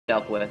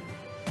dealt with.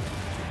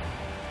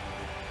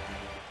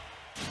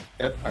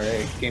 Yep,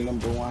 alright, game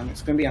number 1.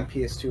 It's gonna be on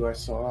PS2, I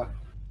saw.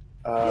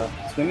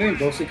 It's gonna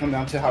mostly come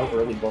down to how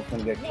early both of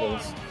them get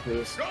kills.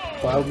 Because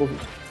Cloud will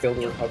fail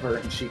to recover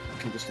and Sheik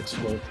can just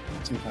explode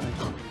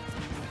sometimes.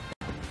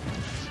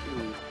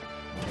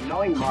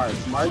 Knowing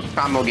Mark's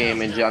combo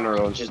game in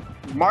general is just...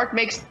 Mark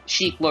makes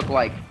Sheik look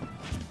like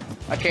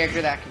a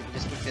character that can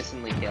just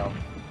consistently kill.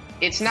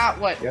 It's not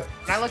what... Yep.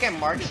 When I look at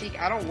Mark Sheik,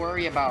 I don't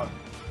worry about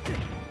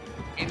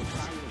him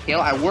trying to kill.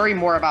 I worry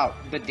more about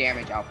the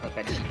damage output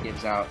that Sheik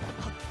gives out.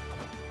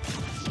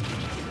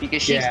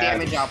 Because Sheik's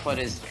damage output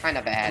is kind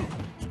of bad.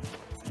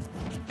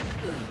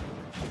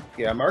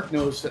 Yeah, Mark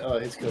knows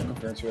his kill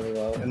confirms really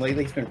well, and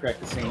lately he's been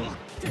practicing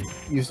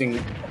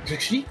using...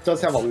 Sheik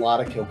does have a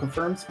lot of kill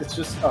confirms, it's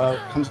just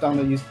comes down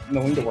to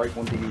knowing the right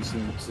one to use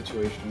in each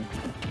situation.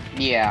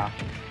 Yeah.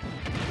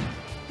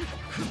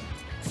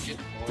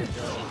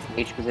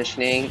 H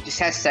positioning. Just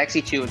has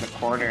Sexychu in the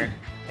corner.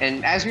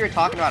 And as we were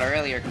talking about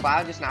earlier,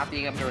 Cloud just not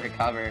being able to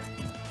recover.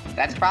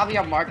 That's probably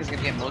how Mark is going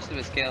to get most of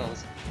his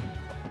kills.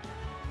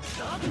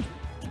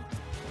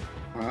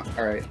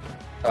 Alright.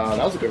 That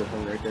was a good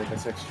recovery right there.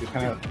 That's actually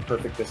kind of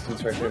perfect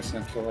distance right there,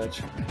 central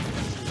edge.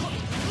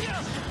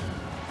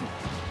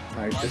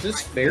 Alright, this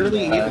is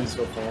fairly even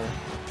so far.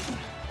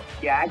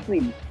 Yeah,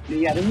 actually,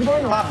 yeah, this is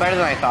going a lot better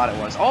than I thought it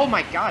was. Oh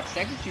my god,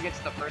 Sexychu gets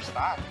the first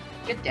spot.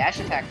 Get dash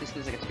attack just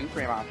as like a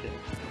 2-frame option.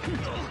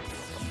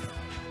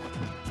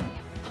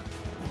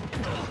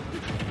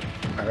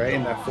 Alright,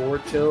 and that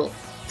forward tilt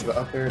to the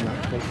up air, not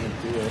quite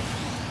gonna do it.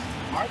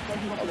 Mark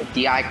doesn't have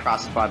the DI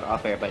cross spot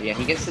up air, but yeah,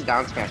 he gets the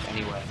down smash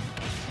anyway.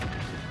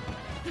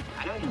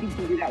 I know you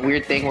can do that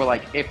weird thing where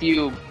like if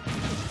you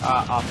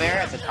up air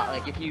at the top,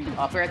 like if you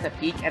up air at the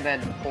peak and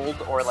then hold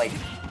or like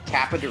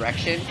tap a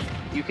direction,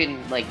 you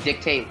can like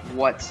dictate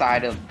what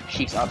side of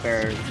Sheik's up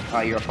air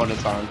your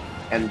opponent's on,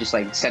 and just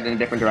like set in a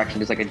different direction.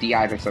 It's like a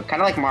DI or so,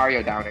 kind of like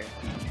Mario down air.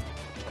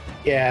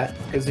 Yeah,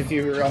 because if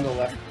you're on the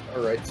left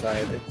or right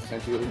side, it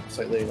sends you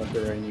slightly left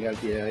or right, and you got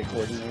DI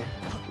coordinate.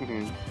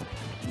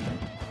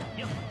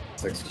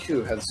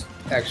 Sexychu has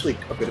actually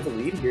a bit of a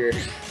lead here.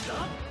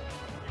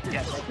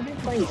 Yeah,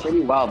 Sexychu's playing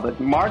pretty well, but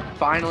Mark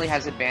finally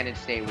has advantage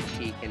state with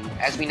Sheik, and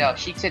as we know,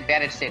 Sheik's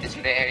advantage state is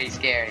very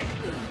scary.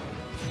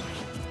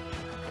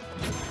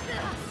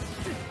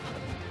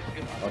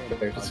 Up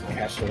there, just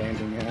catch the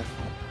landing, yeah.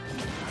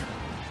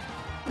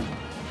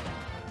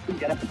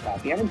 Get up the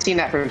top. You haven't seen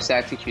that from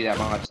Sexychu that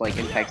much, like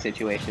in tech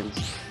situations.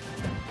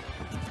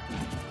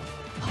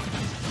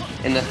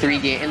 In the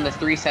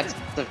three sets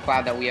of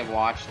Cloud that we have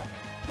watched.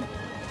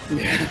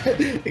 Yeah,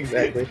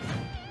 exactly.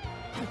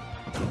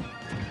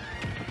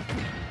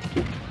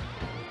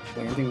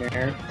 Landing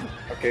there.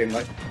 Okay,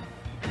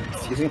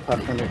 he's using a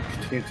platform to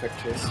continue tech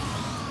chase.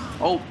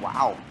 Oh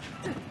wow.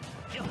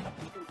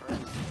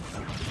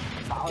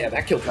 Yeah,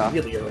 that killed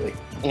really early.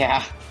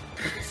 Yeah.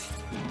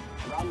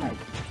 Around like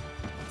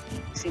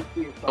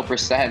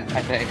 60%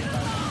 I think.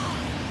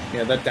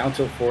 Yeah, that down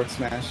tilt forward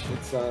smash,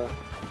 it's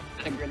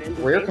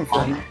rare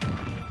confirmed.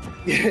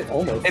 Yeah,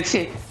 almost. It's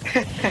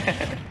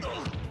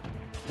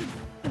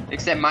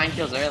except mine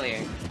kills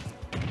earlier.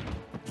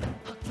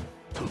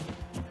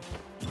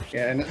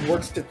 Yeah, and it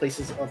works to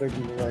places other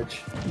than the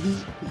ledge.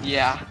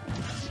 Yeah.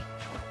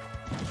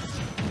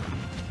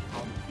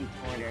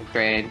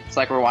 Great. It's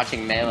like we're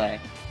watching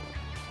Melee.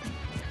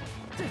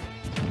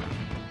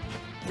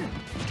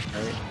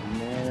 Alright,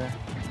 and there.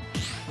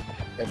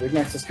 Yeah, Big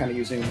Max is kind of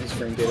using his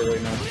frame data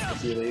right now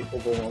just to really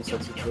overwhelm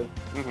Sexychu.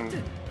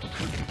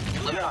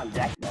 Limit on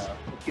deck though.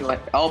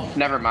 Oh,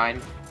 never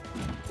mind.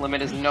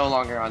 Limit is no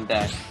longer on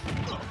deck.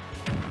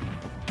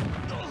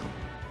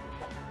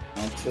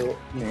 Tilt,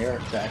 nair,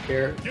 back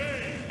air.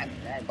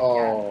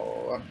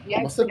 Oh,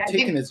 yeah, must have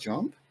taken his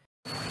jump?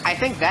 I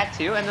think that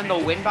too, and then the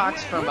win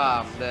box from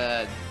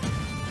the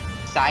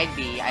side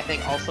B, I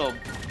think also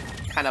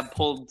kind of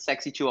pulled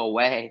Sexychu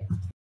away.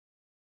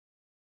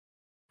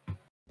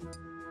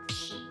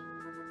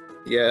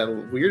 Yeah,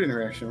 weird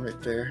interaction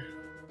right there.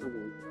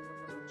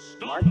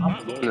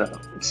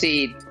 Let's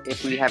see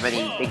if we have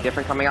anything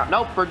different coming out.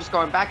 Nope, we're just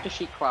going back to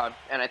Sheik Cloud,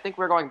 and I think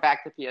we're going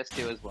back to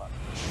PS2 as well.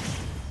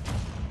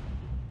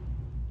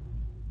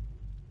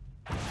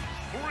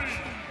 3,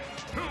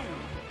 2,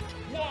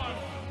 1,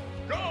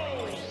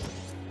 go!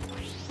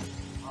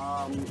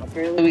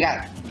 Apparently we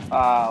got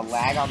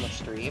lag on the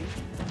stream.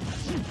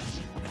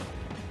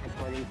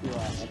 According to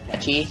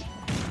Sexychu.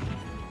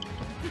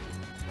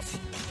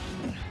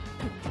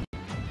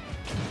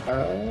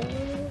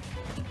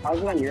 How's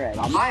it on your end?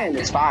 On my end,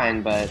 it's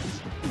fine, but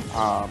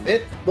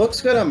it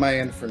looks good on my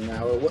end for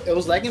now. It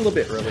was lagging a little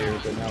bit earlier,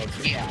 but now it's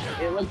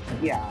it looks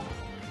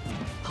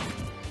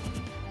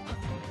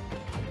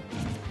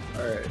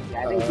Alright,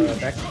 yeah, I think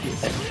back to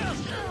PS.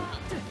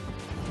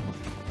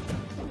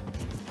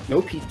 No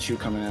Pichu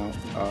coming out.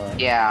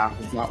 yeah.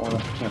 Does not want to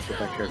mess with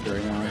that character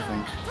right now,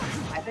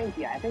 I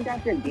think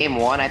after game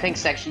 1, I think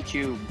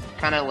Sexychu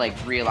kind of like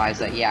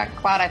realized that, yeah,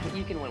 Cloud, I think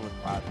you can win with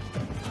Cloud.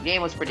 The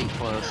game was pretty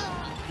close.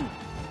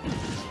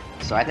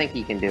 So I think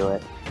he can do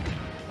it.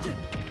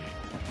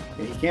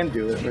 Yeah, he can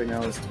do it right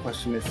now. The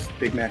question is,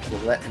 Big Mac will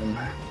let him.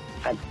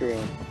 That's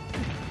true.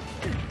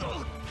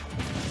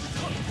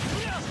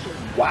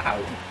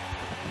 Wow.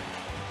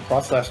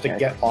 Cross slash to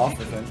get off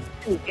of him.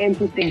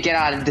 Interesting get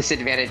out of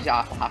disadvantage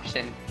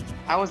option.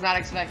 I was not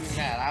expecting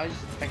that. I was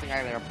just expecting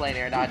either a plain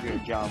air dodge or a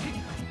jump.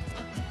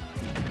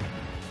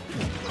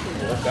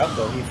 Look up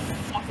though. He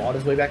fought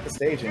his way back to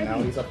stage and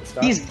now he's up to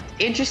start. These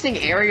interesting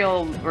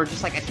aerial or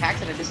just like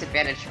attacks at a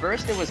disadvantage.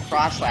 First it was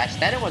cross slash,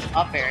 then it was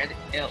up air and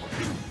ill.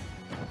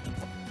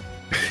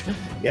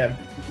 yeah,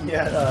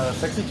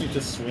 Sexychu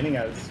just swinging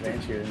out of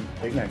disadvantage here,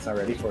 and Big Mac's not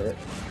ready for it.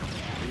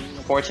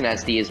 Fortune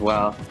SD as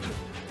well.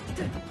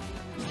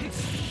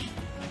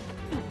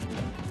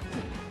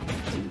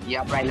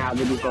 Yep, right now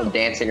they're just all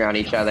dancing around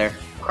each other.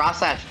 Cross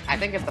slash, I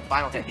think if the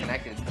final hit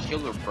connected, the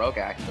shield were broke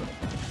actually.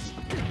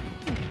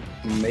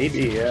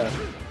 Maybe, yeah.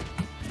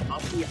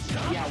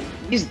 Yeah,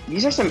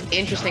 these are some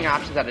interesting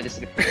options out of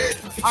disadvantage.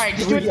 Alright,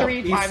 just do it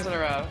 3 times in a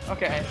row.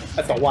 Okay.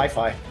 That's the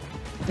Wi-Fi.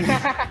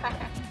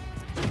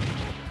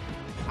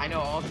 I know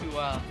all too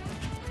well.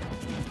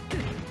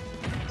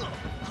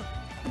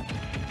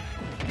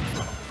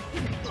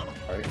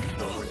 Alright,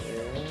 over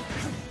there.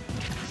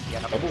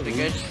 Yeah, pretty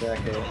good.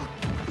 Okay.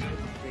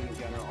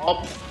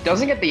 Oh,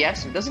 doesn't get the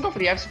F, doesn't go for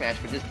the F smash,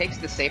 but just takes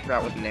the safe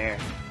route with an air.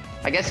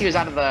 I guess he was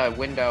out of the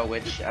window,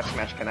 which F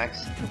smash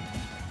connects.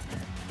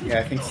 Yeah,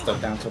 I think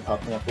stuff down to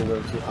popping up a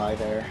little too high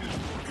there.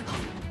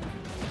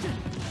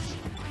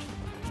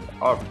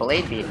 Oh,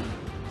 blade beat.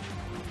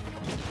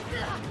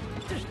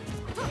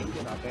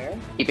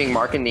 Keeping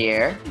Mark in the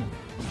air.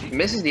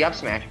 Misses the up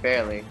smash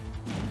barely.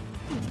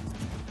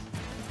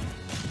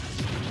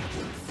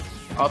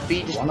 Up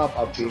B, just one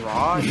up B.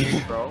 Draw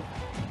neutral.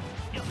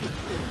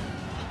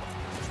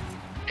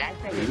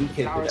 That's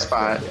a power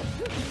spot.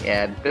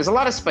 Yeah, there's a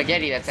lot of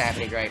spaghetti that's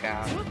happening right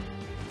now.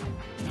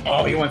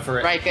 Oh, he went for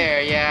it. Right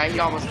there, yeah, he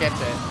almost gets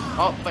it.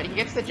 Oh, but he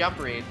gets the jump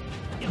read.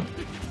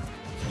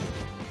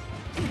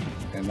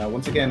 And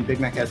once again, Big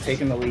Mac has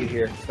taken the lead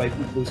here, despite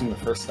losing the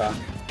first stock.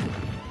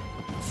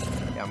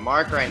 Yeah,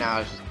 Mark right now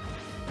is just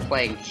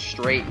playing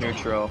straight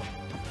neutral.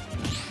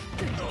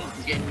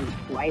 He's getting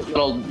light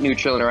little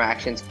neutral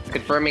interactions,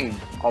 confirming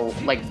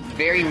like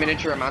very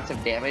miniature amounts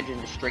of damage and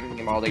just stringing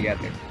them all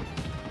together.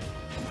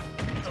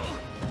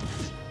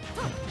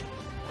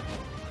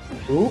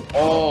 Ooh.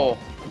 Oh.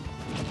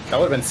 That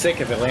would have been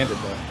sick if it landed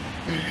though.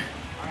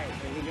 Alright,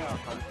 here we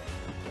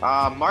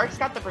go. Mark's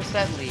got the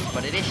percent lead,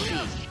 but it is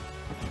Sheik.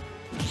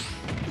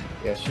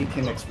 Yeah, she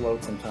can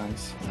explode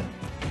sometimes.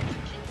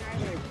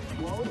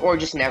 Or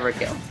just never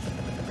kill.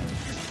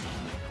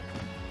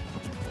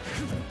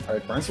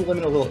 Alright, burns the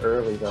limit a little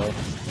early though.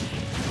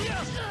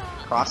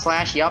 Cross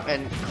slash, yup,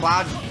 and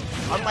Cloud,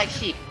 unlike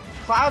Sheik,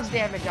 Cloud's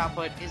damage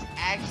output is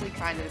actually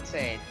kind of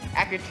insane.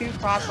 After 2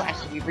 cross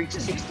slashes, we've reached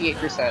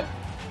 68%.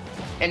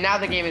 And now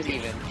the game is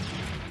even.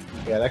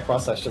 Yeah, that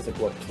cross slash does like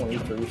what,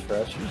 23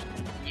 fresh?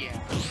 Yeah.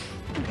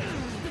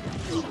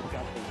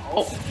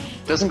 Oh,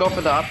 doesn't go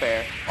for the up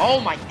air. Oh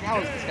my god, that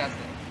was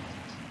disgusting.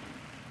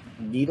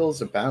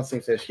 Needles or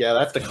bouncing fish. Yeah,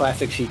 that's the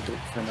classic Sheik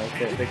from right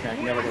there. Big Mac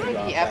never gonna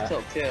drop The that. F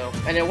tilt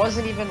too, and it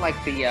wasn't even like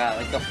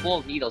the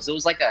full needles. It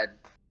was like a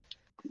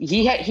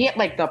he had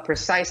like the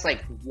precise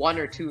like 1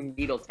 or 2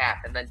 needle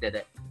tap and then did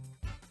it.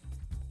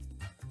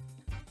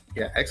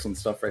 Yeah, excellent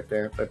stuff right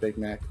there by Big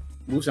Mac.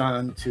 Moves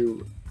on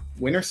to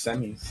winner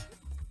semis.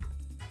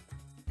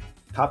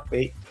 Top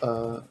 8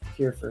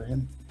 here for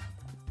him.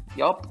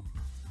 Yup.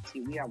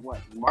 See, we have what?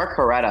 Mark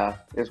Herrera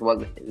is what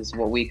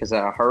we, because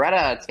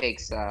Herrera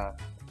takes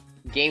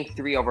game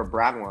 3 over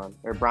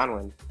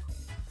Bronwyn.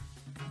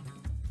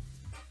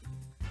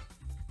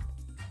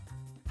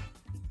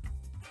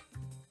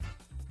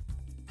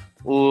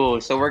 Ooh,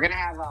 so we're gonna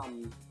have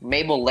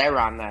Mabel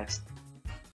Leron next.